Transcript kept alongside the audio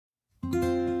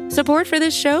Support for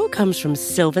this show comes from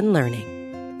Sylvan Learning.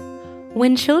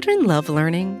 When children love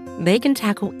learning, they can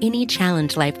tackle any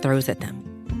challenge life throws at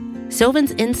them.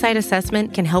 Sylvan's Insight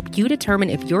Assessment can help you determine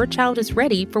if your child is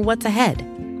ready for what's ahead.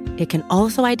 It can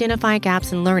also identify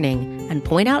gaps in learning and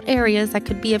point out areas that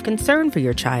could be of concern for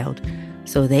your child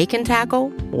so they can tackle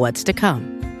what's to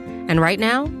come. And right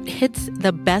now, it's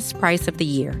the best price of the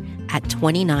year at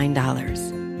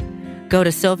 $29. Go to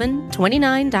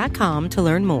sylvan29.com to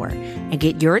learn more and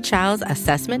get your child's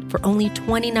assessment for only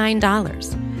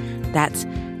 $29. That's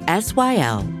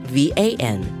SYLVAN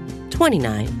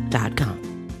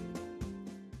 29.com.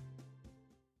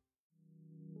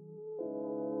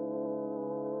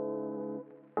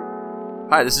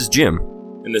 Hi, this is Jim.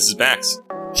 And this is Max.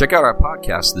 Check out our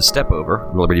podcast, The Step Over,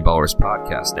 on the Liberty Ballers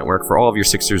Podcast Network for all of your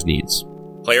Sixers needs.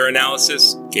 Player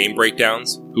analysis, game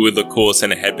breakdowns, who would look coolest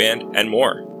in a headband, and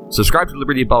more. Subscribe to the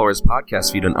Liberty Ballers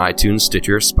podcast feed on iTunes,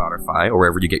 Stitcher, Spotify, or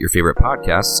wherever you get your favorite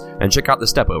podcasts, and check out The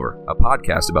Step Over, a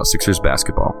podcast about Sixers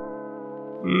basketball.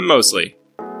 Mostly.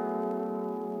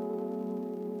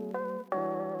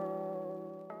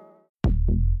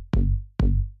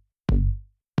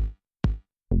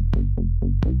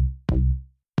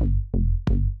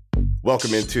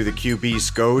 Welcome into the QB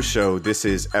Scho Show. This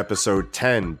is episode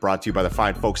 10, brought to you by the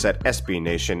fine folks at SB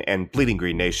Nation and Bleeding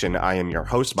Green Nation. I am your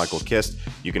host, Michael Kist.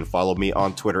 You can follow me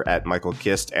on Twitter at Michael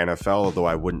Kist NFL, although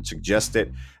I wouldn't suggest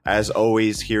it. As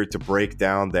always, here to break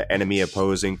down the enemy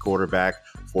opposing quarterback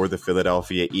for the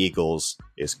Philadelphia Eagles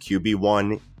is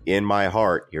QB1 in my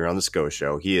heart here on the Scho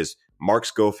Show. He is Mark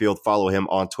Schofield. Follow him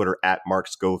on Twitter at Mark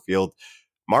Schofield.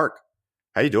 Mark,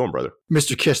 how you doing, brother?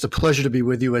 Mr. Kist, a pleasure to be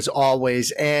with you as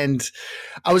always. And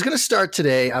I was going to start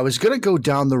today. I was going to go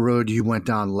down the road you went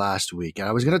down last week. And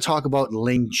I was going to talk about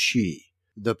Ling Chi,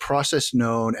 the process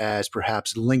known as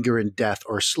perhaps linger in death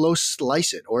or slow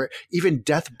slice it, or even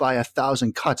death by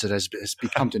 1,000 cuts. It has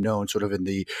become to known sort of in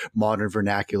the modern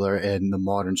vernacular and the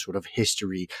modern sort of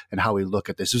history and how we look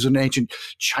at this. It was an ancient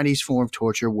Chinese form of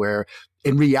torture where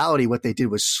in reality, what they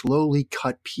did was slowly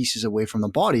cut pieces away from the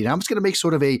body. And I'm just going to make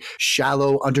sort of a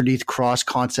shallow underneath cross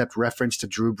concept reference to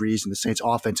Drew Brees and the Saints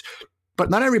offense.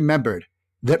 But then I remembered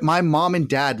that my mom and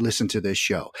dad listened to this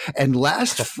show. And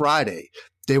last Friday,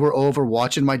 they were over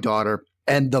watching my daughter,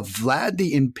 and the Vlad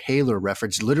the Impaler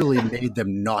reference literally made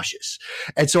them nauseous.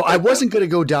 And so I wasn't going to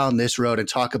go down this road and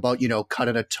talk about,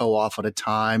 cutting a toe off at a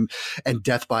time and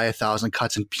death by 1,000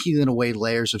 cuts and peeling away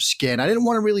layers of skin. I didn't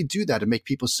want to really do that and make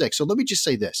people sick. So let me just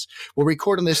say this. We're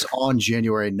recording this on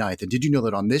January 9th. And did you know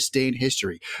that on this day in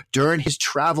history, during his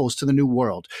travels to the New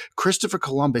World, Christopher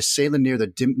Columbus sailing near the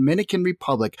Dominican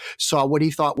Republic saw what he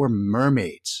thought were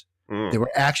mermaids. They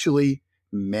were actually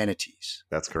manatees.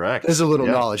 That's correct. There's a little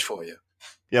knowledge for you.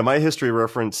 Yeah, my history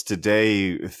reference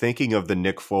today, thinking of the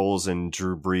Nick Foles and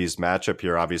Drew Brees matchup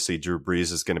here. Obviously, Drew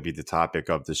Brees is going to be the topic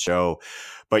of the show.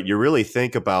 But you really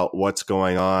think about what's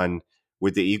going on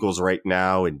with the Eagles right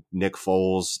now and Nick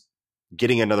Foles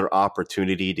getting another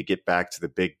opportunity to get back to the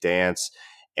big dance.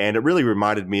 And it really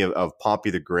reminded me of Pompey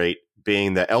the Great,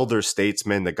 being the elder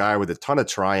statesman, the guy with a ton of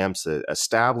triumphs, an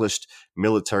established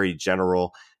military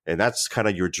general. And that's kind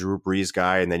of your Drew Brees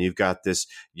guy. And then you've got this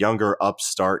younger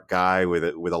upstart guy with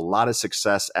a lot of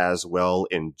success as well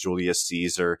in Julius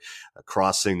Caesar,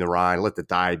 crossing the Rhine, let the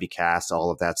die be cast,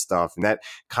 all of that stuff. And that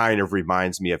kind of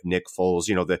reminds me of Nick Foles.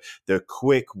 The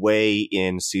quick way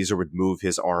in Caesar would move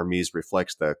his armies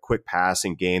reflects the quick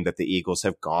passing game that the Eagles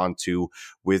have gone to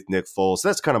with Nick Foles. So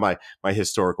that's kind of my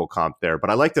historical comp there. But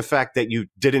I like the fact that you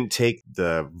didn't take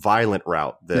the violent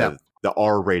route, the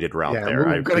R-rated route there.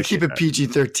 We're going to keep it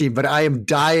PG-13, but I am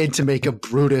dying to make a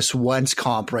Brutus Wentz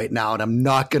comp right now, and I'm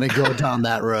not going to go down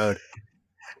that road.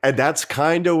 And that's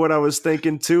kind of what I was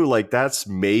thinking too. Like, that's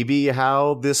maybe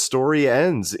how this story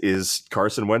ends, is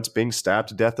Carson Wentz being stabbed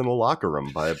to death in the locker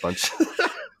room by a bunch of...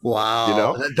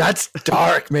 Wow. That's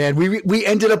dark, man. We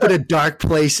ended up in a dark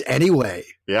place anyway.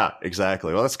 Yeah,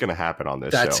 exactly. Well, that's going to happen on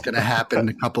this show. That's going to happen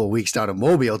a couple of weeks down in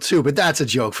Mobile too, but that's a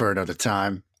joke for another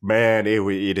time. Man,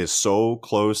 it is so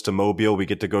close to Mobile. We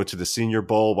get to go to the Senior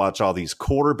Bowl, watch all these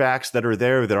quarterbacks that are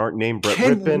there that aren't named Brett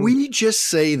Rippon. Can we just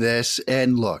say this?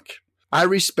 And look, I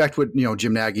respect what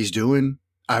Jim Nagy's doing.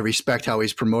 I respect how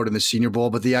he's promoting the Senior Bowl,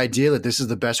 but the idea that this is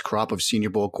the best crop of Senior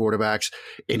Bowl quarterbacks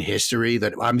in history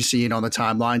that I'm seeing on the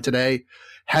timeline today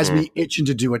has me itching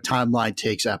to do a Timeline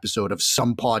Takes episode of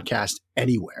some podcast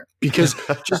anywhere. Because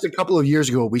just a couple of years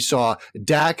ago, we saw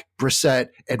Dak, Brissett,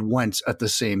 and Wentz at the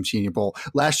same Senior Bowl.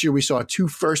 Last year, we saw 2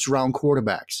 first-round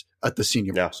quarterbacks at the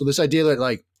Senior Bowl. So this idea that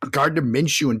like Gardner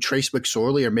Minshew and Trace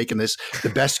McSorley are making this the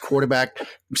best quarterback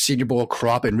Senior Bowl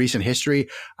crop in recent history,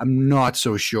 I'm not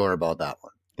so sure about that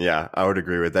one. Yeah, I would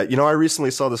agree with that. I recently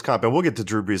saw this comp, and we'll get to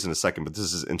Drew Brees in a second, but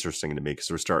this is interesting to me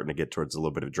because we're starting to get towards a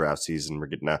little bit of draft season. We're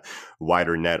getting a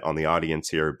wider net on the audience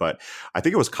here. But I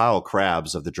think it was Kyle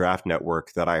Krabs of the Draft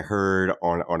Network that I heard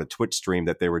on a Twitch stream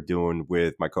that they were doing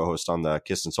with my co-host on the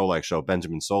Kiss and Solak show,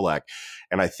 Benjamin Solak.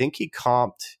 And I think he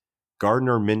comped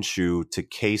Gardner Minshew to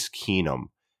Case Keenum.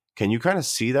 Can you kind of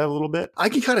see that a little bit? I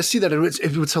can kind of see that. And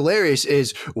what's hilarious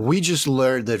is we just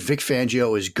learned that Vic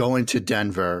Fangio is going to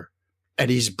Denver, and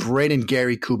he's bringing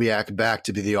Gary Kubiak back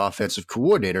to be the offensive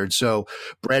coordinator. And so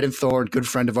Brandon Thorne, good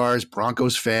friend of ours,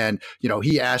 Broncos fan,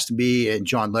 he asked me and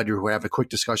John Ledger, who have a quick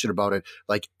discussion about it,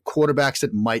 like quarterbacks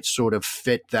that might sort of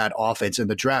fit that offense in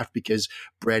the draft, because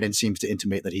Brandon seems to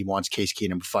intimate that he wants Case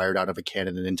Keenum fired out of a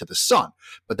cannon and into the sun.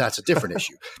 But that's a different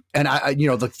issue. And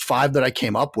the 5 that I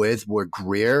came up with were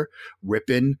Greer,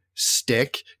 Rippon,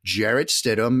 Stick, Jarrett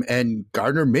Stidham, and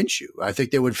Gardner Minshew. I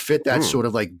think they would fit that sort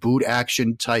of like boot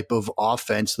action type of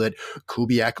offense that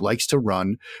Kubiak likes to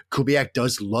run. Kubiak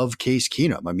does love Case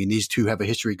Keenum. I mean, these two have a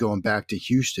history going back to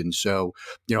Houston. So,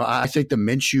 I think the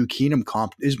Minshew Keenum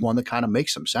comp is one that kind of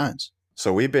makes some sense.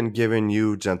 So we've been giving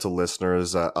you, gentle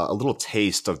listeners, a little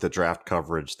taste of the draft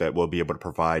coverage that we'll be able to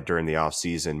provide during the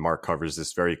offseason. Mark covers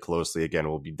this very closely. Again,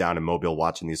 we'll be down in Mobile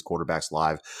watching these quarterbacks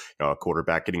live. A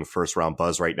quarterback getting first-round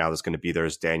buzz right now that's going to be there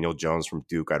is Daniel Jones from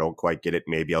Duke. I don't quite get it.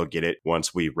 Maybe I'll get it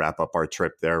once we wrap up our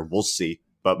trip there. We'll see.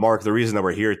 But Mark, the reason that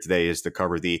we're here today is to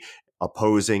cover the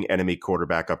opposing enemy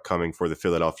quarterback upcoming for the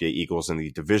Philadelphia Eagles in the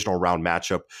divisional round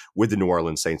matchup with the New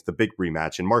Orleans Saints, the big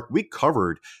rematch. And Mark, we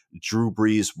covered Drew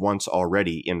Brees once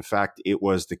already. In fact, it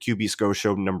was the QB Scho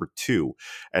show number 2.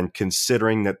 And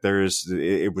considering that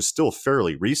it was still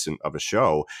fairly recent of a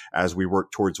show as we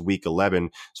work towards week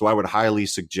 11. So I would highly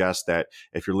suggest that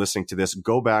if you're listening to this,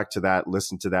 go back to that,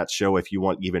 listen to that show if you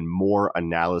want even more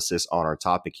analysis on our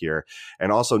topic here.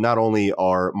 And also, not only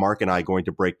are Mark and I going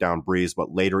to break down Brees,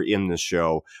 but later in the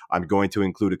show, I'm going to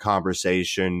include a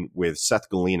conversation with Seth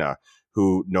Galina,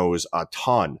 who knows a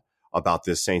ton about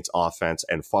this Saints offense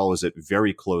and follows it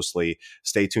very closely.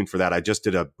 Stay tuned for that. I just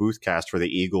did a booth cast for the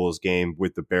Eagles game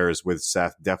with the Bears with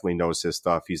Seth. Definitely knows his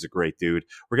stuff. He's a great dude.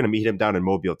 We're going to meet him down in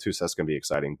Mobile too, so that's going to be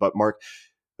exciting. But Mark,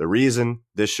 the reason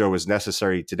this show is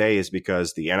necessary today is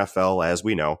because the NFL, as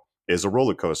we know, is a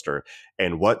roller coaster,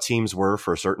 and what teams were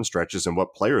for certain stretches and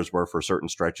what players were for certain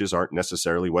stretches aren't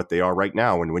necessarily what they are right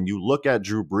now. And when you look at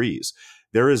Drew Brees,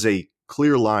 there is a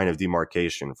clear line of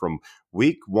demarcation from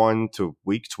week 1 to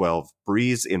week 12.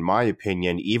 Brees, in my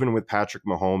opinion, even with Patrick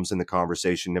Mahomes in the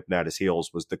conversation nipping at his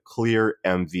heels, was the clear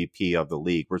MVP of the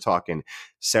league. We're talking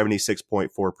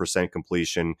 76.4%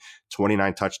 completion,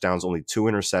 29 touchdowns, only 2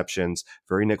 interceptions,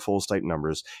 very Nick Foles type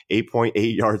numbers,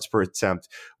 8.8 yards per attempt,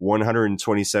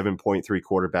 127.3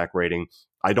 quarterback rating.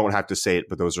 I don't have to say it,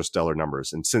 but those are stellar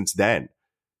numbers. And since then,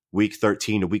 week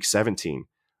 13 to week 17,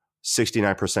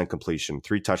 69% completion,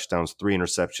 3 touchdowns, 3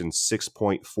 interceptions,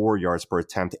 6.4 yards per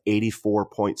attempt,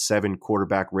 84.7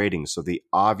 quarterback rating. So the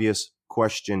obvious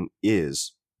question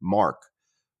is, Mark,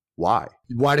 why?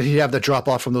 Why did he have the drop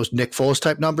off from those Nick Foles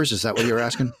type numbers? Is that what you're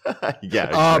asking? Yeah,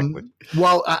 exactly.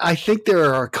 Well, I think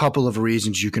there are a couple of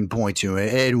reasons you can point to,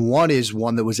 and one is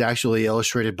one that was actually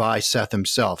illustrated by Seth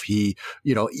himself. He,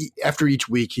 after each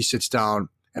week, he sits down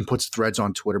and puts threads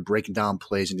on Twitter breaking down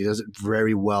plays, and he does it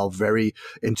very well, very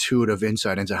intuitive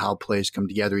insight into how plays come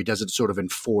together. He does it sort of in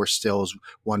 4 stills,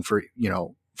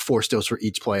 4 stills for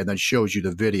each play, and then shows you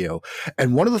the video.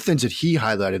 And one of the things that he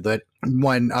highlighted that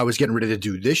when I was getting ready to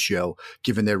do this show,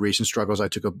 given their recent struggles, I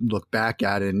took a look back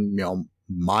at it, and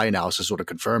my analysis sort of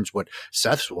confirms what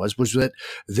Seth's was that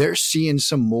they're seeing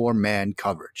some more man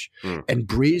coverage. And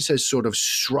Brees has sort of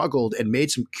struggled and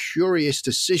made some curious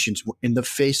decisions in the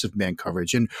face of man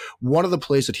coverage. And one of the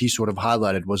plays that he sort of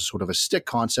highlighted was sort of a stick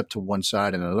concept to one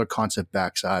side and another concept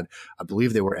backside. I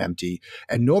believe they were empty.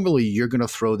 And normally you're going to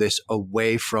throw this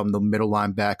away from the middle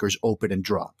linebackers open and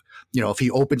drop. If he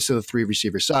opens to the 3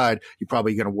 receiver side, you're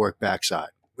probably going to work backside.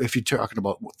 If you're talking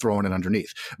about throwing it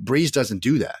underneath, Brees doesn't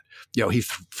do that. He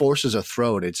forces a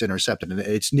throw and it's intercepted, and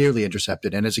it's nearly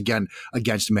intercepted, and it's again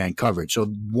against man coverage. So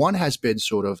one has been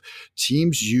sort of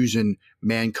teams using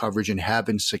man coverage and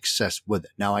having success with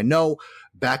it. Now I know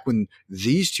back when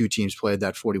these two teams played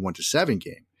that 41-7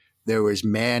 game, there was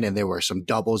man and there were some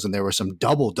doubles and there were some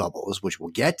doubles, which we'll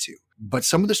get to. But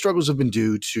some of the struggles have been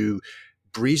due to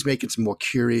Brees making some more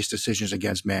curious decisions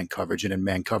against man coverage and in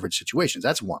man coverage situations.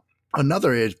 That's one.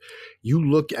 Another is you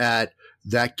look at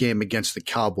that game against the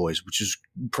Cowboys, which is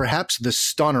perhaps the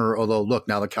stunner, although look,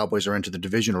 now the Cowboys are into the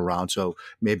divisional round, so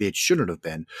maybe it shouldn't have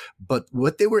been. But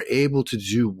what they were able to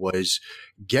do was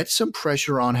get some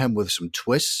pressure on him with some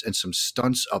twists and some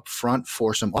stunts up front,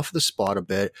 force him off the spot a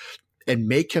bit, and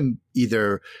make him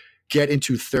either get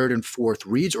into third and fourth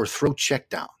reads or throw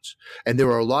checkdowns. And there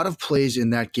are a lot of plays in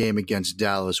that game against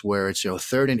Dallas where it's,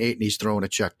 3rd and 8 and he's throwing a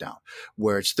check down,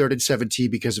 where it's 3rd and 17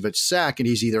 because of a sack and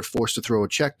he's either forced to throw a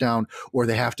check down or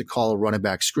they have to call a running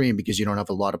back screen because you don't have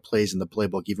a lot of plays in the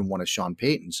playbook, even one of Sean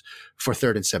Payton's, for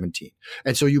 3rd and 17.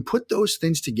 And so you put those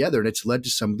things together and it's led to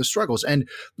some of the struggles. And,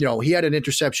 he had an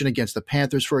interception against the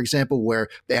Panthers, for example, where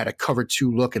they had a cover 2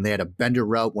 look and they had a bender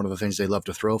route, one of the things they love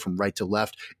to throw from right to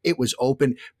left. It was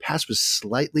open. Pass was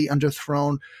slightly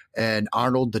underthrown, and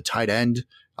Arnold, the tight end,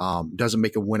 doesn't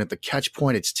make a win at the catch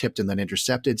point. It's tipped and then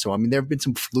intercepted. So, there have been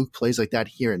some fluke plays like that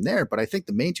here and there, but I think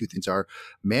the main two things are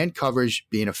man coverage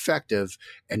being effective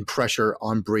and pressure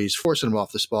on Brees, forcing him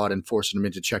off the spot and forcing him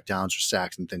into checkdowns or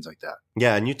sacks and things like that.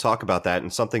 Yeah, and you talk about that,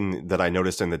 and something that I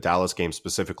noticed in the Dallas game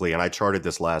specifically, and I charted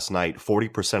this last night,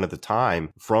 40% of the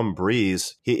time from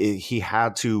Brees, he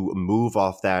had to move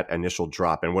off that initial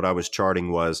drop. And what I was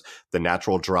charting was the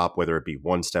natural drop, whether it be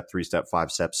 1 step, 3 step,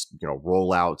 5 steps,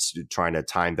 rollouts, trying to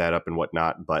time that up and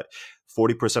whatnot. But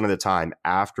 40% of the time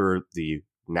after the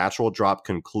natural drop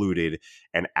concluded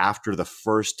and after the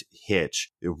first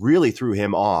hitch, it really threw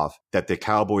him off that the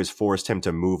Cowboys forced him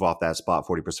to move off that spot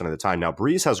 40% of the time. Now,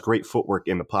 Brees has great footwork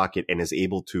in the pocket and is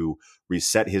able to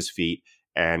reset his feet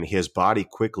and his body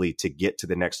quickly to get to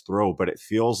the next throw, but it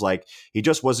feels like he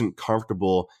just wasn't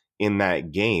comfortable in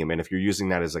that game. And if you're using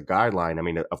that as a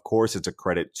guideline, of course, it's a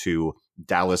credit to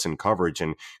Dallas in coverage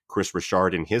and Chris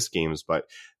Richard in his games, but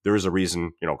there is a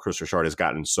reason, Chris Richard has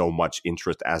gotten so much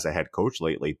interest as a head coach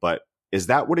lately. But is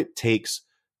that what it takes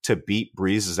to beat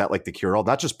Brees? Is that like the cure all?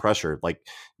 Not just pressure, like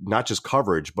not just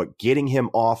coverage, but getting him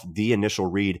off the initial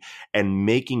read and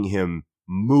making him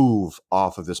move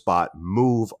off of the spot,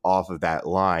 move off of that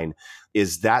line.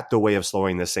 Is that the way of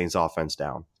slowing the Saints offense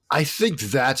down? I think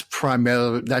that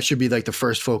should be like the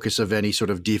first focus of any sort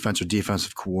of defense or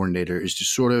defensive coordinator, is to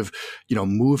sort of,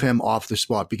 move him off the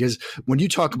spot. Because when you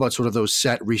talk about sort of those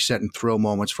set, reset, and throw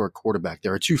moments for a quarterback,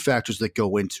 there are 2 factors that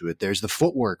go into it. There's the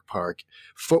footwork part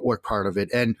of it.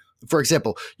 And for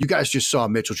example, you guys just saw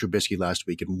Mitchell Trubisky last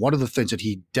week, and one of the things that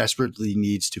he desperately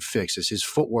needs to fix is his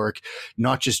footwork,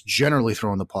 not just generally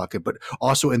throwing the pocket, but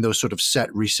also in those sort of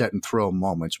set, reset, and throw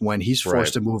moments. When he's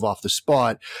forced to move off the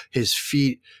spot, his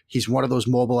feet, he's one of those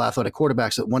mobile athletic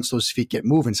quarterbacks that once those feet get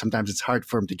moving, sometimes it's hard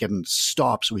for him to get him to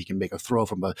stop so he can make a throw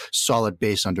from a solid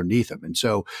base underneath him. And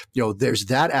so, there's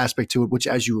that aspect to it, which,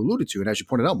 as you alluded to, and as you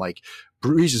pointed out, Mike,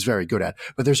 Brees is very good at.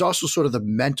 But there's also sort of the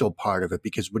mental part of it,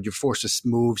 because when you're forced to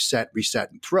move, set,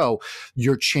 reset, and throw,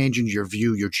 you're changing your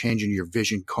view, you're changing your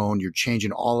vision cone, you're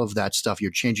changing all of that stuff, you're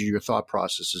changing your thought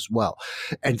process as well.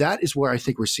 And that is where I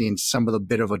think we're seeing some of the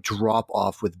bit of a drop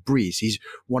off with Brees. He's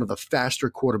one of the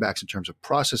faster quarterbacks in terms of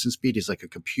processing speed. He's like a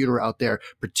computer out there,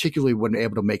 particularly when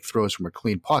able to make throws from a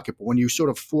clean pocket. But when you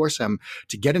sort of force him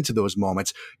to get into those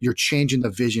moments, you're changing the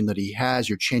vision that he has,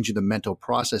 you're changing the mental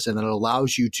process, and it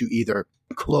allows you to either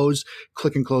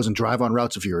click and close and drive on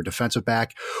routes if you're a defensive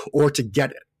back, or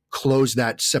to close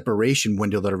that separation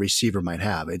window that a receiver might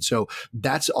have. And so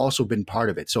that's also been part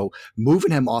of it. So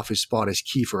moving him off his spot is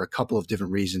key for a couple of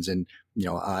different reasons. And,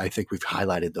 I think we've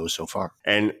highlighted those so far.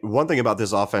 And one thing about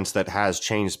this offense that has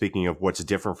changed, speaking of what's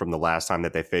different from the last time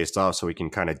that they faced off, so we can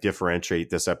kind of differentiate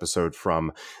this episode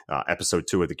from episode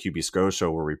 2 of the QB Scho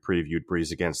show where we previewed Brees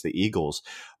against the Eagles.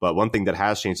 But one thing that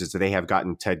has changed is that they have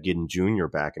gotten Ted Ginn Jr.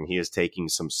 back, and he is taking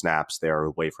some snaps there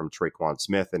away from Traquan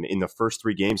Smith. And in the first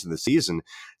 3 games of the season,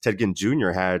 Ted Ginn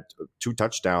Jr. had 2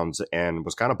 touchdowns and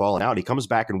was kind of balling out. He comes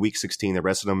back in week 16. They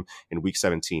rested him in week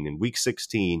 17. In week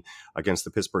 16 against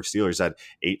the Pittsburgh Steelers, had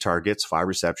 8 targets, 5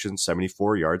 receptions,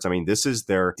 74 yards. This is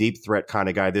their deep threat kind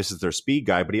of guy. This is their speed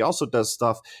guy, but he also does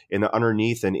stuff in the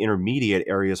underneath and intermediate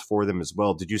areas for them as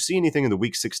well. Did you see anything in the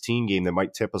week 16 game that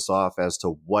might tip us off as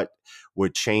to what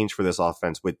would change for this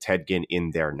offense with Ted Ginn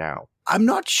in there now? I'm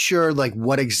not sure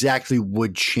what exactly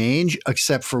would change,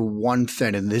 except for one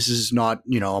thing, and this is not,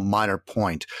 a minor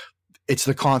point. It's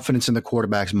the confidence in the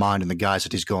quarterback's mind and the guys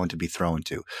that he's going to be throwing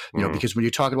to, because when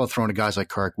you're talking about throwing to guys like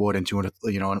Kirkwood and to,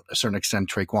 a certain extent,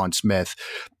 Traquan Smith,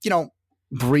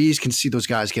 Brees can see those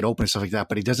guys get open and stuff like that,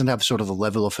 but he doesn't have sort of the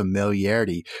level of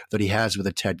familiarity that he has with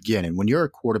a Ted Ginn. And when you're a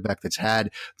quarterback that's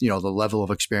had, the level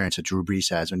of experience that Drew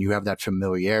Brees has, when you have that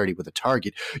familiarity with a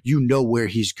target, where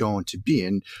he's going to be.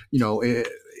 And,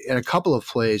 in a couple of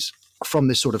plays from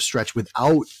this sort of stretch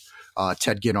without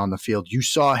Ted Ginn on the field. You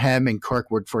saw him and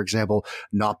Kirkwood, for example,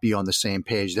 not be on the same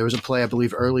page. There was a play, I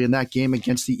believe, early in that game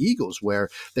against the Eagles where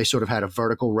they sort of had a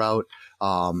vertical route,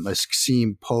 a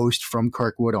seam post from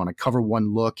Kirkwood on a cover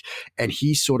one look, and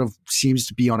he sort of seems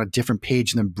to be on a different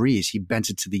page than Brees. He bends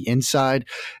it to the inside.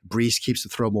 Brees keeps the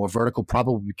throw more vertical,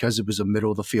 probably because it was a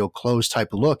middle of the field close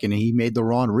type of look, and he made the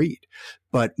wrong read.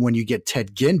 But when you get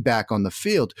Ted Ginn back on the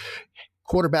field,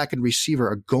 quarterback and receiver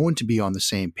are going to be on the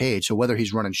same page. So whether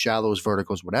he's running shallows,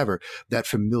 verticals, whatever, that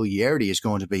familiarity is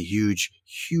going to be a huge,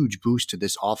 huge boost to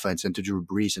this offense and to Drew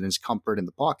Brees and his comfort in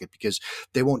the pocket, because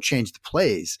they won't change the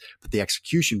plays, but the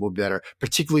execution will be better,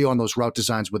 particularly on those route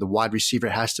designs where the wide receiver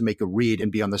has to make a read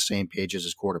and be on the same page as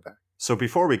his quarterback. So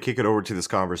before we kick it over to this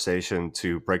conversation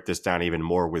to break this down even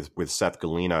more with Seth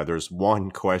Galina, there's one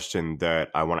question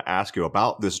that I want to ask you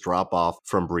about this drop-off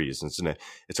from Brees.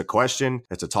 It's a question,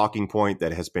 it's a talking point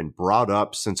that has been brought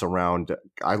up since around,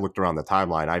 I looked around the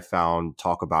timeline, I found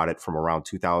talk about it from around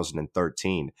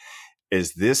 2013.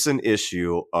 Is this an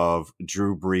issue of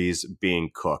Drew Brees being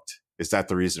cooked? Is that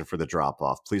the reason for the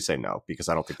drop-off? Please say no, because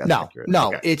I don't think that's accurate. No,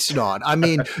 okay. It's not. I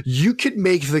mean, you could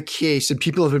make the case, and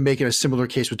people have been making a similar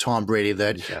case with Tom Brady,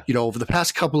 that, over the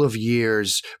past couple of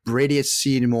years, Brady has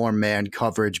seen more man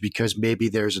coverage because maybe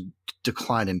there's a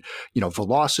decline in,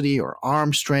 velocity or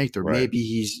arm strength, or maybe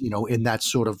he's, in that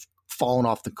sort of fallen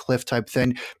off the cliff type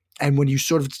thing. And when you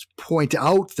sort of point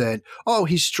out that,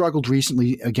 he's struggled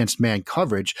recently against man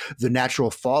coverage, the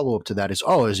natural follow-up to that is,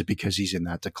 is it because he's in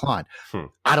that decline?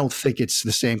 I don't think it's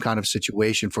the same kind of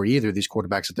situation for either of these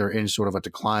quarterbacks, that they're in sort of a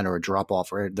decline or a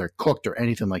drop-off or they're cooked or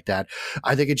anything like that.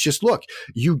 I think it's just, look,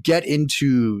 you get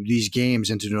into these games,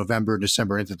 into November,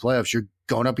 December, into the playoffs, you're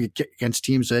going up against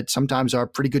teams that sometimes are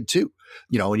pretty good too,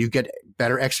 and you get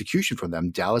better execution from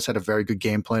them. Dallas had a very good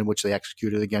game plan, which they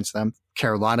executed against them.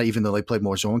 Carolina, even though they played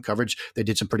more zone coverage, they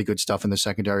did some pretty good stuff in the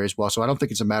secondary as well. So I don't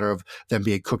think it's a matter of them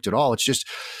being cooked at all. It's just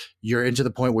you're into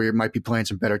the point where you might be playing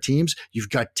some better teams. You've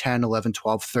got 10, 11,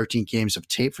 12, 13 games of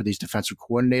tape for these defensive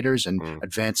coordinators and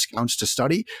advanced scouts to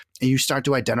study. And you start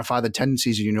to identify the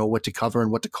tendencies, and you know what to cover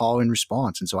and what to call in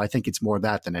response. And so I think it's more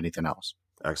that than anything else.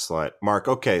 Excellent. Mark,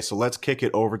 okay, so let's kick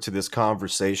it over to this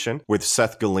conversation with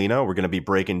Seth Galina. We're going to be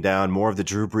breaking down more of the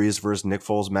Drew Brees versus Nick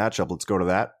Foles matchup. Let's go to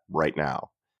that right now.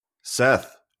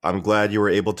 Seth, I'm glad you were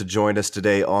able to join us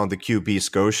today on the QB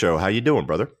Scho Show. How you doing,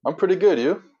 brother? I'm pretty good.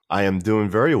 You? I am doing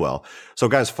very well. So,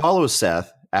 guys, follow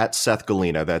Seth at Seth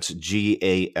Galina. That's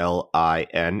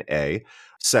Galina.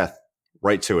 Seth,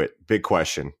 right to it. Big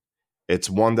question. It's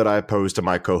one that I posed to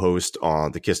my co-host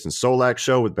on the Kist and Solak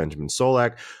show with Benjamin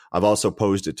Solak. I've also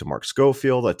posed it to Mark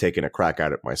Schofield. I've taken a crack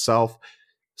at it myself.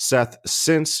 Seth,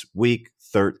 since week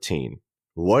 13,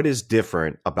 what is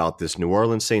different about this New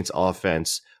Orleans Saints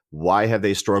offense? Why have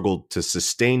they struggled to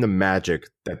sustain the magic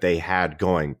that they had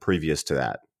going previous to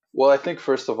that? Well, I think,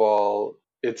 first of all,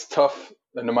 it's tough,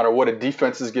 no matter what a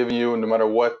defense is giving you, and no matter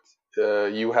what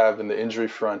you have in the injury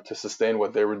front, to sustain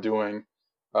what they were doing.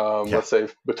 Let's say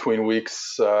between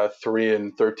weeks 3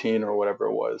 and 13 or whatever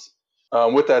it was.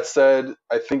 With that said,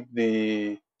 I think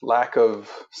the lack of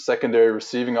secondary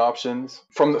receiving options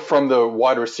from the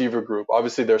wide receiver group.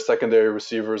 Obviously, their secondary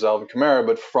receivers, Alvin Kamara,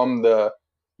 but from the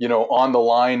on the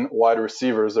line wide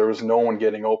receivers, there was no one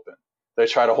getting open. They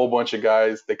tried a whole bunch of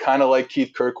guys. They kind of like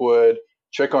Keith Kirkwood.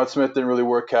 Tre'Quan Smith didn't really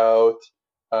work out.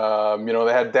 They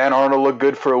had Dan Arnold look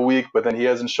good for a week, but then he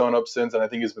hasn't shown up since, and I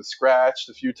think he's been scratched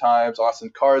a few times.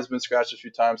 Austin Carr has been scratched a few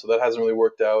times, so that hasn't really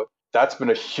worked out. That's been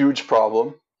a huge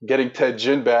problem. Getting Ted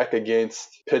Ginn back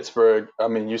against Pittsburgh, I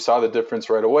mean, you saw the difference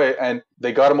right away, and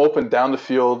they got him open down the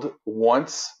field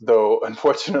once, though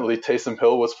unfortunately Taysom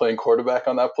Hill was playing quarterback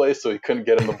on that play, so he couldn't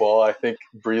get him the ball. I think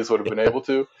Brees would have been able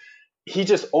to. He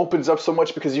just opens up so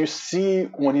much because you see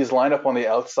when he's lined up on the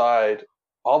outside,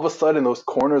 all of a sudden those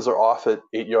corners are off at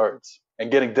 8 yards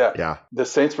and getting depth. Yeah. The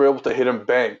Saints were able to hit him,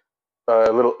 bang,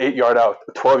 a little 8-yard out,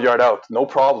 a 12-yard out, no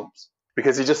problems.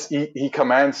 Because he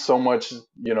commands so much,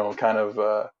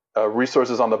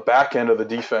 resources on the back end of the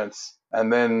defense.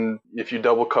 And then if you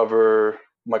double cover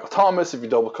Michael Thomas, if you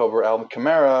double cover Alvin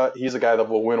Kamara, he's a guy that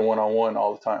will win one-on-one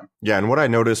all the time. Yeah, and what I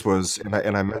noticed was,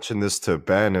 and I mentioned this to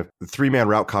Ben, the 3-man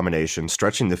route combination,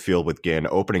 stretching the field with Ginn,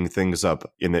 opening things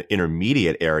up in the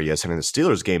intermediate areas. And in the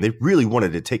Steelers game, they really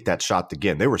wanted to take that shot to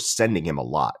Ginn. They were sending him a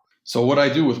lot. So what I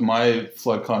do with my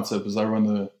flood concept is I run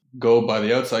the go by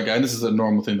the outside guy. And this is a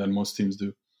normal thing that most teams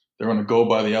do. They run a go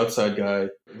by the outside guy.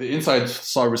 The inside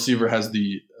slot receiver has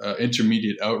the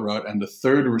intermediate out route, and the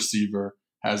third receiver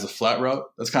has a flat route.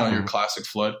 That's kind of your classic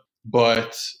flood.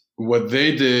 But what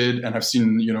they did, and I've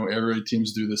seen, air raid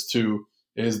teams do this too,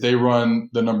 is they run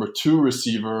the number 2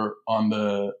 receiver on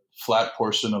the flat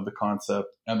portion of the concept.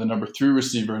 And the number 3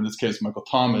 receiver, in this case, Michael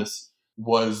Thomas,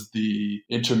 was the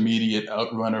intermediate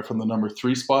outrunner from the number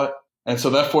 3 spot. And so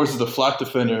that forces the flat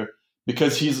defender,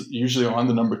 because he's usually on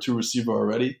the number 2 receiver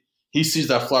already, he sees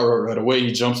that flat route right away.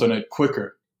 He jumps on it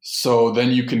quicker. So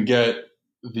then you can get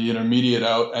the intermediate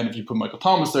out. And if you put Michael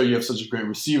Thomas there, you have such a great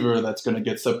receiver that's going to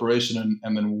get separation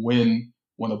and then win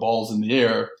when the ball's in the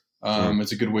air.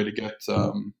 It's a good way to get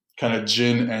kind of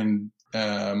Jin and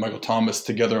Michael Thomas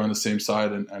together on the same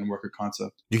side and work a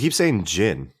concept. You keep saying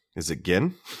gin. Is it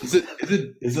gin? Is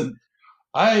it?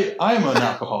 I am an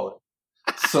alcoholic.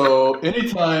 So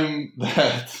anytime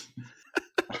that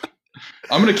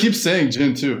I'm going to keep saying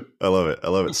gin too. I love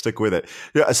it. Stick with it.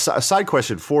 Yeah, a side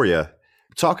question for you.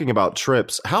 Talking about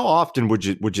trips, how often would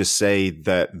you say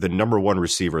that the number 1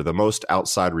 receiver, the most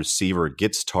outside receiver,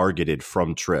 gets targeted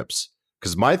from trips?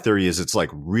 Because my theory is it's like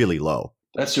really low.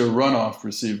 That's your runoff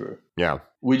receiver. Yeah.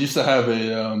 We used to have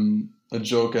a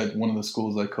joke at one of the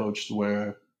schools I coached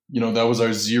where, that was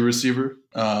our Z receiver.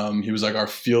 He was like our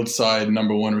field side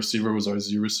number 1 receiver was our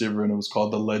Z receiver, and it was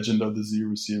called the legend of the Z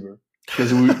receiver.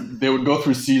 Because they would go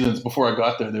through seasons, before I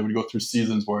got there, they would go through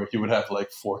seasons where he would have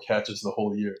like 4 catches the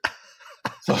whole year.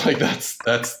 So like that's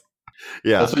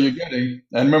what you're getting.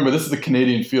 And remember, this is the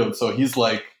Canadian field, so he's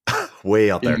like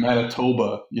way out there in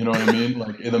Manitoba, you know what I mean?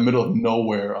 Like in the middle of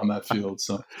nowhere on that field.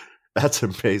 So that's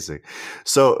amazing.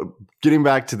 So getting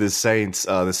back to the Saints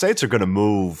are going to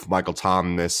move Michael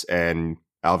Thomas and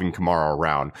Alvin Kamara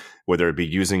around, whether it be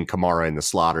using Kamara in the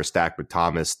slot or stacked with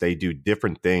Thomas. They do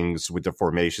different things with the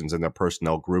formations and their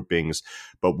personnel groupings.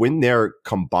 But when they're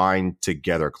combined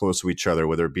together, close to each other,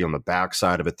 whether it be on the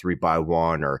backside of a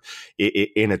 3-by-1 or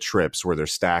in a trips where they're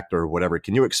stacked or whatever,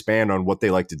 can you expand on what they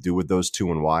like to do with those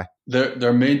two and why?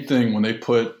 Their main thing when they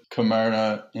put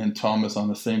Kamara and Thomas on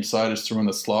the same side is to run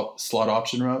the slot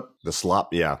option route. The slot,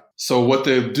 yeah. So what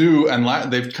they do,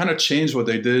 and they've kind of changed what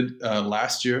they did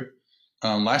last year.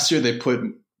 Last year, they put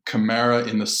Kamara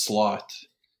in the slot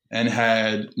and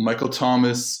had Michael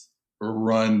Thomas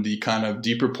run the kind of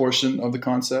deeper portion of the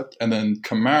concept, and then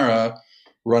Kamara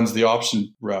runs the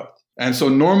option route. And so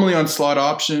normally on slot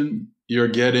option, you're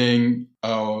getting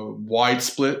a wide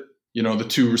split. The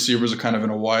 2 receivers are kind of in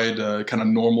a wide, kind of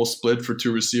normal split for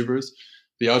 2 receivers.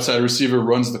 The outside receiver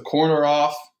runs the corner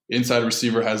off. Inside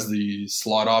receiver has the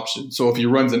slot option. So if he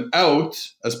runs an out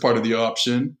as part of the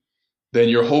option, then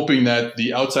you're hoping that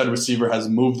the outside receiver has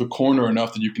moved the corner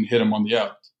enough that you can hit him on the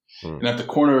out. And if the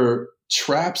corner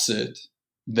traps it,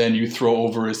 then you throw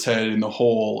over his head in the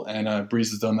hole, and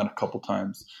Brees has done that a couple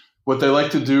times. What they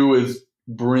like to do is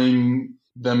bring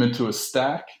them into a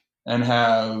stack and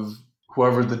have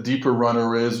whoever the deeper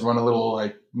runner is run a little,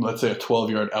 like, let's say a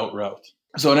 12-yard out route.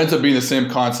 So it ends up being the same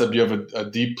concept. You have a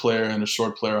deep player and a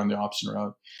short player on the option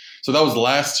route. So that was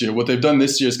last year. What they've done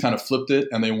this year is kind of flipped it,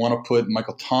 and they want to put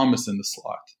Michael Thomas in the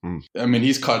slot. I mean,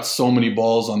 he's caught so many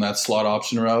balls on that slot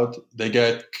option route. They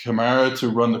get Kamara to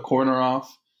run the corner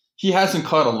off. He hasn't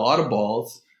caught a lot of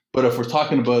balls, but if we're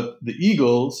talking about the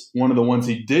Eagles, one of the ones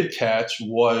he did catch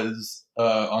was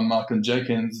on Malcolm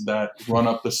Jenkins, that run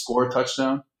up the score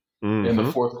touchdown in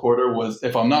the fourth quarter was,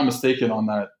 if I'm not mistaken, on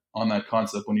that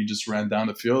concept when he just ran down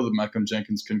the field. Malcolm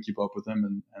Jenkins couldn't keep up with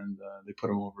him, and they put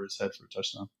him over his head for a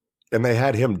touchdown. And they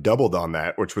had him doubled on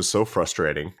that, which was so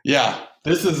frustrating. Yeah,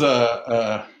 this is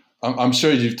I'm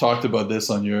sure you've talked about this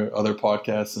on your other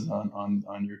podcasts and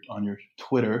on your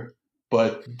Twitter,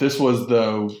 but this was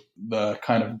the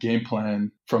kind of game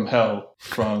plan from hell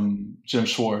from Jim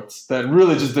Schwartz that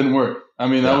really just didn't work. I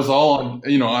mean, that was all on,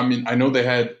 I know they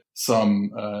had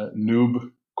some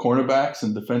noob cornerbacks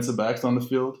and defensive backs on the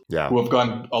field who have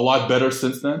gotten a lot better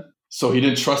since then. So he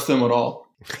didn't trust them at all.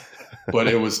 But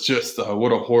it was just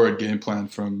what a horrid game plan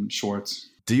from Schwartz.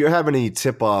 Do you have any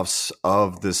tip-offs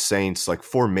of the Saints, like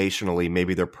formationally,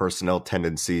 maybe their personnel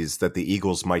tendencies that the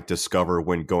Eagles might discover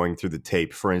when going through the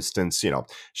tape? For instance,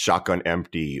 shotgun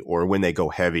empty, or when they go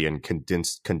heavy and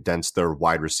condense their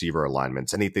wide receiver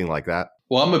alignments, anything like that?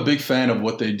 Well, I'm a big fan of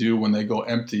what they do when they go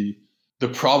empty. The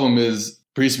problem is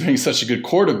Brees being such a good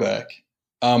quarterback.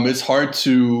 It's hard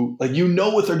to, like,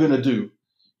 what they're going to do.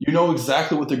 You know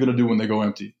exactly what they're going to do when they go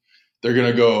empty. They're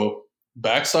going to go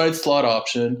backside slot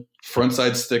option,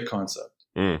 frontside stick concept.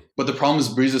 But the problem is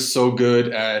Brees is so good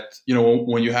at,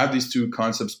 when you have these two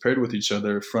concepts paired with each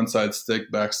other, frontside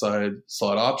stick, backside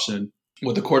slot option,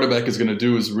 what the quarterback is going to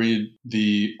do is read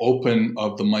the open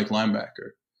of the Mike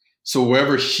linebacker. So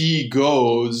wherever he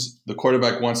goes, the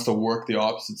quarterback wants to work the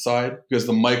opposite side because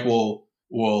the Mike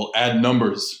will add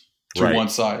numbers to one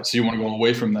side. So you want to go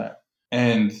away from that.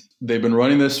 And they've been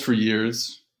running this for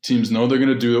years. Teams know they're going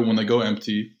to do it when they go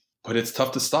empty, but it's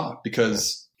tough to stop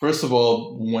because First of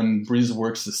all, when Brees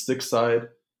works the stick side,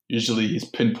 usually he's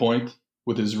pinpoint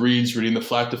with his reads, reading the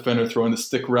flat defender, throwing the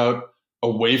stick route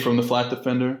away from the flat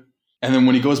defender. And then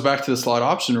when he goes back to the slot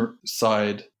option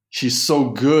side, he's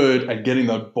so good at getting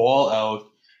the ball out.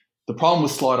 The problem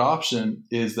with slot option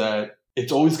is that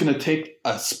it's always going to take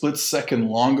a split second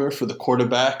longer for the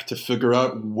quarterback to figure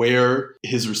out where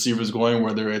his receiver is going,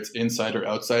 whether it's inside or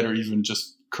outside or even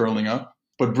just curling up.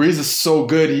 But Brees is so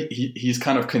good, he's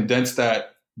kind of condensed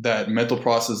that mental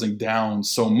processing down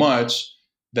so much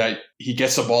that he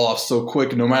gets the ball off so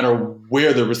quick no matter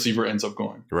where the receiver ends up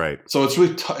going. Right. So it's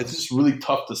really it's just really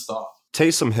tough to stop.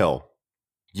 Taysom Hill,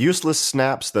 useless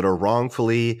snaps that are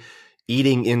wrongfully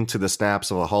eating into the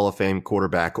snaps of a Hall of Fame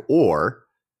quarterback, or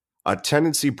a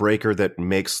tendency breaker that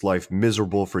makes life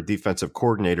miserable for defensive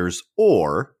coordinators,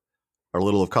 or a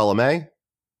little of column A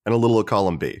and a little of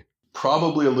column B.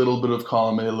 Probably a little bit of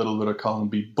column A, a little bit of column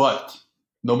B, but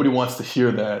nobody wants to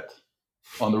hear that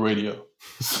on the radio.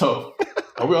 So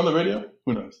are we on the radio?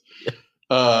 Who knows?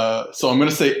 So I'm going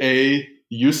to say A,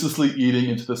 uselessly eating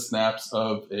into the snaps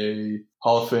of a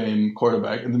Hall of Fame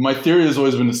quarterback. And my theory has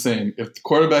always been the same. If the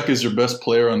quarterback is your best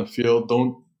player on the field,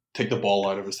 don't take the ball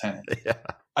out of his hand. Yeah.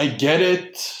 I get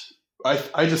it.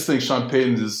 I just think Sean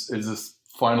Payton is just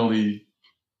finally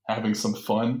having some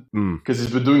fun because he's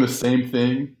been doing the same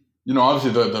thing. You know,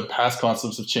 obviously the pass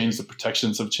concepts have changed, the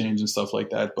protections have changed and stuff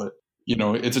like that. But, you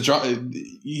know, it's a drop.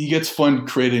 He gets fun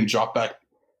creating drop back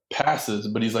passes,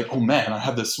 but he's like, oh man, I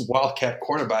have this wildcat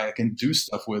quarterback I can do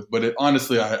stuff with. But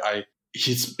honestly,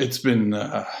 it's been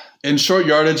in short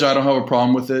yardage. I don't have a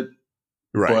problem with it,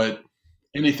 right? But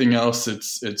anything else,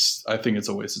 I think it's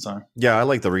a waste of time. Yeah, I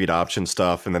like the read option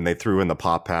stuff, and then they threw in the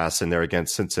pop pass in there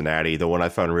against Cincinnati. The one I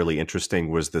found really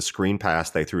interesting was the screen pass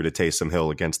they threw to Taysom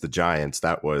Hill against the Giants.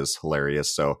 That was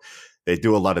hilarious. So they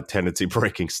do a lot of tendency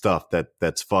breaking stuff.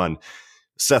 That's fun.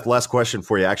 Seth, last question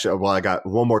for you. Actually, well, I got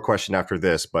one more question after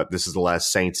this, but this is the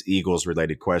last Saints-Eagles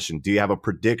related question. Do you have a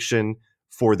prediction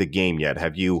for the game yet?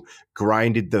 Have you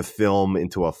grinded the film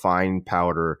into a fine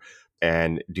powder,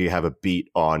 and do you have a beat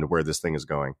on where this thing is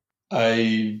going?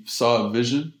 I saw a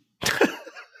vision.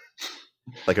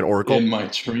 Like an oracle? In my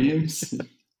dreams.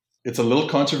 It's a little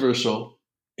controversial.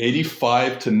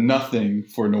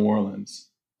 85-0 for New Orleans.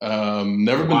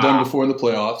 Never been done before in the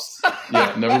playoffs.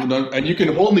 Yeah, never been done. And you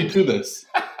can hold me to this.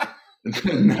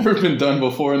 Never been done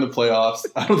before in the playoffs.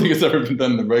 I don't think it's ever been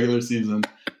done in the regular season.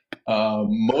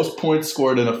 Most points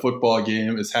scored in a football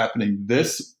game is happening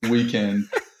this weekend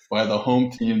by the home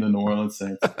team, the New Orleans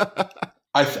Saints.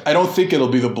 I don't think it'll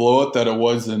be the blowout that it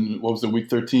was in, what was it, week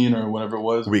 13 or whatever it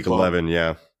was? Week 11,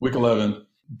 yeah. Week 11.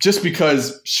 Just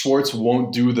because Schwartz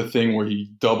won't do the thing where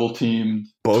he double-teamed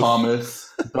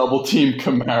Thomas, double-teamed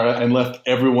Kamara, and left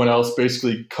everyone else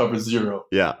basically cover zero.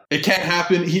 Yeah. It can't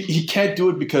happen. He can't do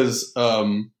it because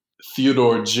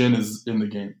Theodore Jin is in the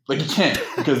game. Like, he can't,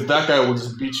 because that guy will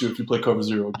just beat you if you play cover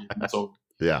zero again. It's over.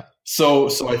 Yeah. So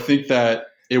I think that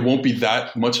it won't be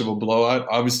that much of a blowout.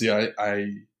 Obviously, I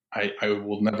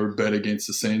will never bet against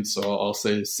the Saints, so I'll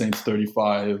say Saints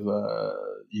 35,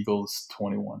 Eagles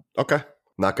 21. Okay.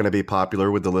 Not going to be popular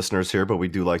with the listeners here, but we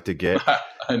do like to get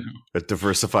a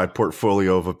diversified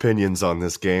portfolio of opinions on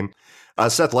this game.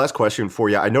 Seth, last question for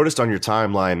you. I noticed on your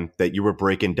timeline that you were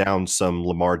breaking down some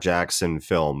Lamar Jackson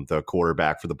film, the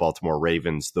quarterback for the Baltimore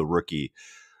Ravens, the rookie.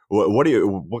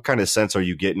 What kind of sense are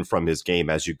you getting from his game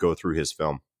as you go through his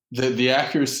film? The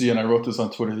accuracy, and I wrote this on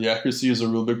Twitter, the accuracy is a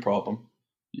real big problem.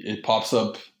 It pops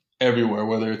up everywhere,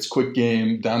 whether it's quick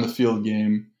game, down the field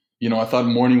game. You know, I thought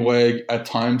Morning Wag at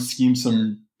times schemed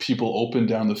some people open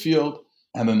down the field,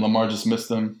 and then Lamar just missed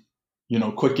them. You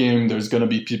know, quick game, there's going to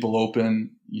be people open.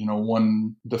 You know,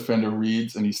 one defender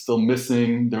reads, and he's still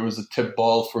missing. There was a tip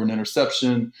ball for an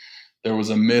interception. There was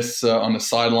a miss on the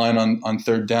sideline on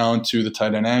third down to the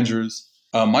tight end Andrews.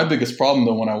 My biggest problem,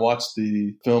 though, when I watched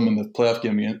the film in the playoff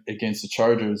game against the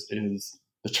Chargers is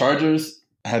the Chargers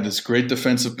had this great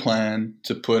defensive plan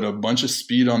to put a bunch of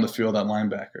speed on the field at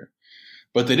linebacker.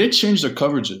 But they did change their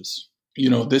coverages. You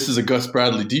know, this is a Gus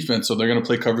Bradley defense, so they're going to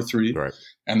play cover 3. Right.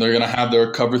 And they're going to have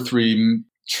their cover 3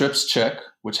 trips check,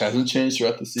 which hasn't changed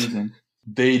throughout the season.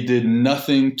 They did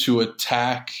nothing to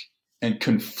attack and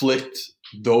conflict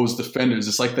those defenders.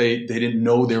 It's like they didn't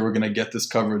know they were going to get this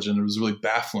coverage, and it was really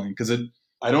baffling because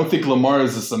I don't think Lamar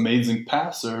is this amazing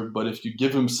passer, but if you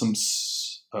give him some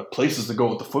places to go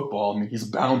with the football, I mean, he's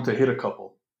bound to hit a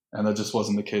couple. And that just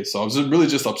wasn't the case. So I was really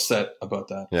just upset about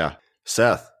that. Yeah.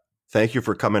 Seth, thank you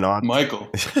for coming on. Michael.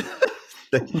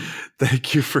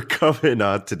 Thank you for coming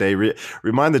on today.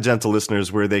 Remind the gentle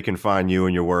listeners where they can find you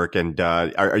and your work. And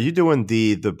are you doing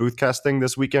the boothcast thing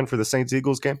this weekend for the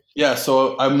Saints-Eagles game? Yeah,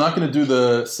 so I'm not going to do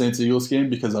the Saints-Eagles game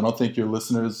because I don't think your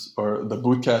listeners or the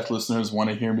boothcast listeners want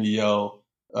to hear me yell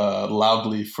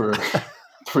loudly for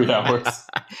 3 hours.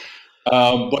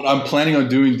 But I'm planning on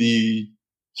doing the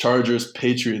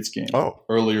Chargers-Patriots game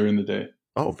earlier in the day.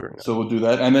 Oh, very nice. So we'll do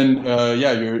that. And then,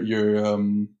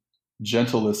 your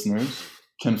gentle listeners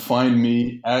can find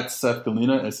me at Seth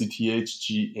Galina,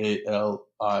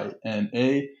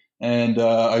 SETHGALINA. And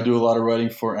I do a lot of writing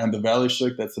for And the Valley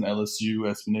Shook. That's an LSU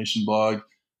SB Nation blog,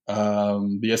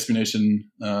 the SB Nation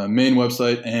main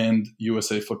website, and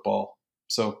USA Football.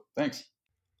 So thanks.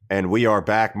 And we are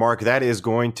back. Mark, that is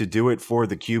going to do it for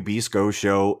the QB Scho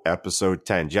Show, episode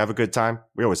 10. Did you have a good time?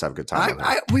 We always have a good time.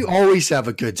 We always have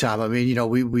a good time. I mean, you know,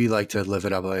 we like to live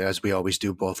it up as we always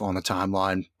do, both on the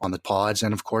timeline, on the pods,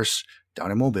 and of course,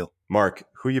 down in Mobile. Mark,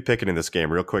 who are you picking in this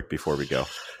game real quick before we go?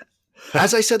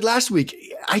 As I said last week,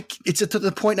 it's to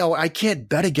the point now I can't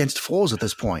bet against Foles at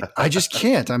this point. I just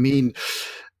can't. I mean,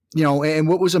 you know, and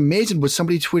what was amazing was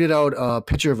somebody tweeted out a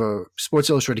picture of a Sports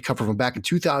Illustrated cover from back in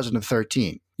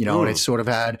 2013. You know, and it sort of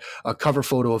had a cover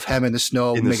photo of him in the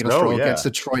snow making a throw against the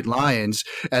Detroit Lions.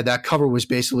 And that cover was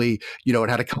basically, you know,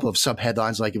 it had a couple of sub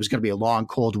headlines like it was going to be a long,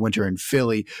 cold winter in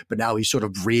Philly, but now he sort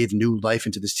of breathed new life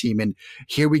into this team. And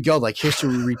here we go, like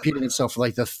history repeating itself for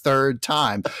like the third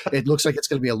time. It looks like it's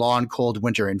going to be a long, cold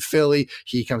winter in Philly.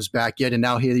 He comes back in, and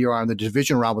now here you are in the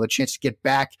division round with a chance to get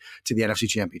back to the NFC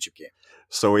Championship game.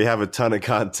 So we have a ton of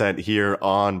content here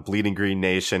on Bleeding Green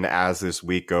Nation as this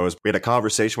week goes. We had a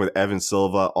conversation with Evan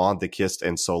Silva on the Kist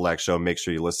and Solak show. Make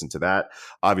sure you listen to that.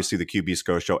 Obviously, the QB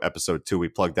Scho Show episode 2, we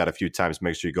plugged that a few times.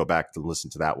 Make sure you go back to listen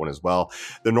to that one as well.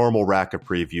 The normal rack of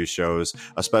preview shows,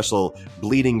 a special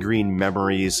Bleeding Green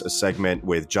Memories segment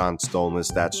with John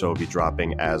Stolness. That show will be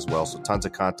dropping as well. So tons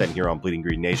of content here on Bleeding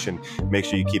Green Nation. Make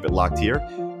sure you keep it locked here.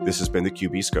 This has been the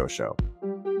QB Scho Show.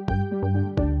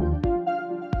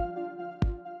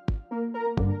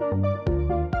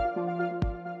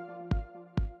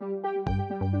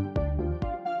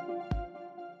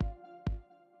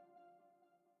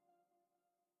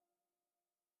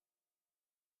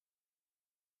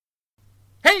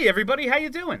 Hey everybody, how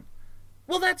you doing?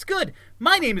 Well, that's good.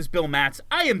 My name is Bill Matz.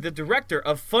 I am the director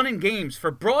of Fun and Games for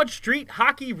Broad Street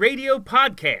Hockey Radio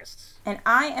Podcasts. And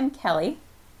I am Kelly,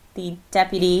 the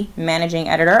deputy managing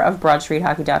editor of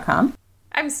BroadStreetHockey.com.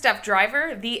 I'm Steph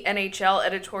Driver, the NHL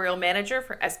editorial manager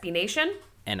for SB Nation.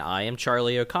 And I am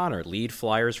Charlie O'Connor, lead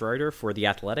Flyers writer for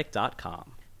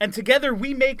TheAthletic.com. And together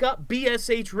we make up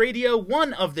BSH Radio,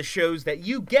 one of the shows that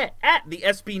you get at the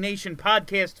SB Nation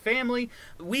podcast family.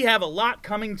 We have a lot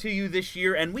coming to you this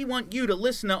year, and we want you to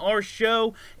listen to our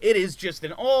show. It is just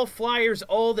an all Flyers,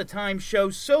 all the time show,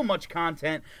 so much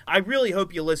content. I really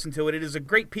hope you listen to it. It is a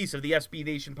great piece of the SB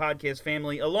Nation podcast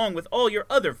family, along with all your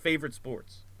other favorite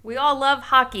sports. We all love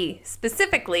hockey,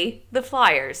 specifically the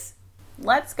Flyers.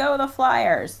 Let's go the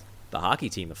Flyers. The hockey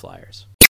team, the Flyers.